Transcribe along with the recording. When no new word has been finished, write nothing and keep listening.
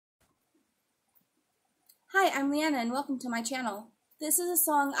Hi, I'm Leanna and welcome to my channel. This is a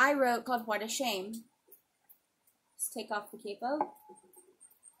song I wrote called What a Shame. Let's take off the capo.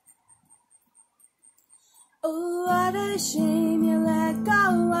 Oh, what a shame you let go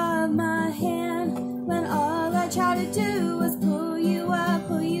of my hand when all I tried to do was pull you up,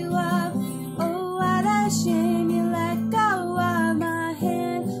 pull you up. Oh, what a shame you let go of my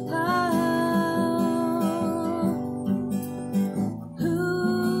hand. Oh,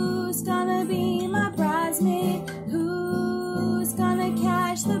 who's gonna be my bridesmaid? Who's gonna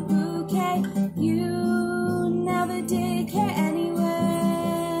catch the bouquet? You never did care anyway.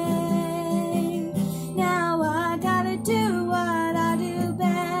 Now I gotta do what I do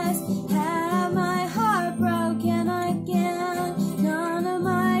best, have my heart broken again, none of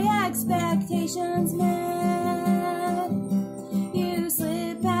my expectations met. You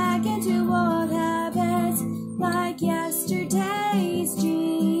slip back into old habits like yesterday's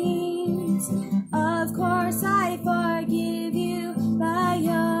dreams. Of course I forgive you, but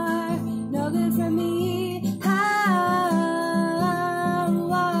you're no good for me.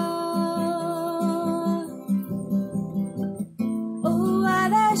 Oh,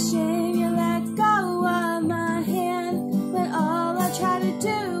 what a shame you let go of my hand when all I tried to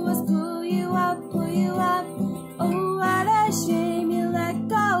do was pull you up, pull you up. Oh, what a shame you let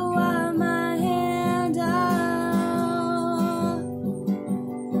go of my hand. Oh,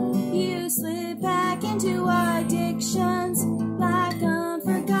 you slip back into addictions like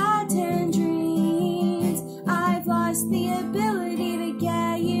unforgotten dreams. I've lost the ability to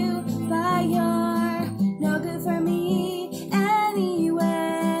get you, but you're no good for me anyway.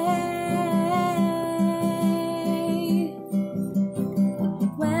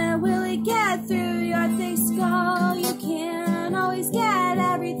 When will it get through your thick skull? You can't always get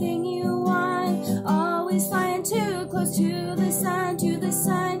everything you want, always flying too close to the sun,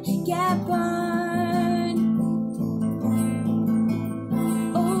 get burned.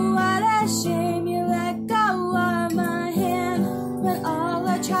 Oh, what a shame you let go of my hand when all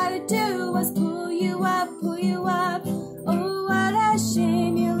I tried to do was pull you up, pull you up. Oh, what a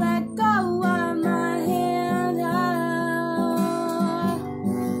shame you let go of my hand. Oh,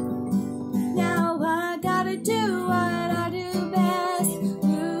 now I gotta do what I do best,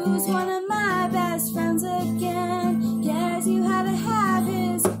 lose one of my best friends again. Guess you had to have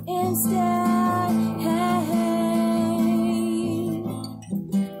his instead. Hey, hey.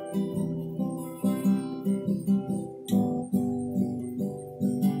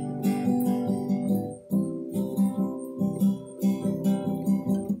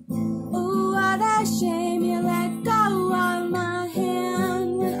 Oh, what a shame you let go of my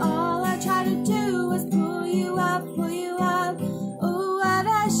hand when all I tried to do was pull you up, pull you up. Oh, what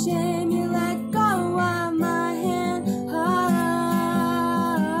a shame you let go of my hand. Oh.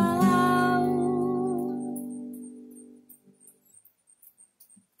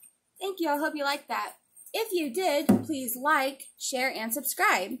 Thank you. I hope you liked that. If you did, please like, share, and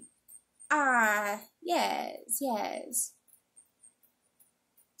subscribe. Yes.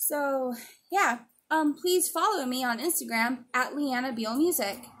 So, yeah. Please follow me on Instagram at Leanna Beale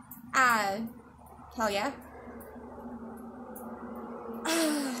Music. Hell yeah.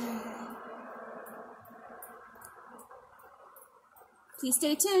 Please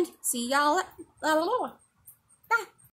stay tuned. See y'all.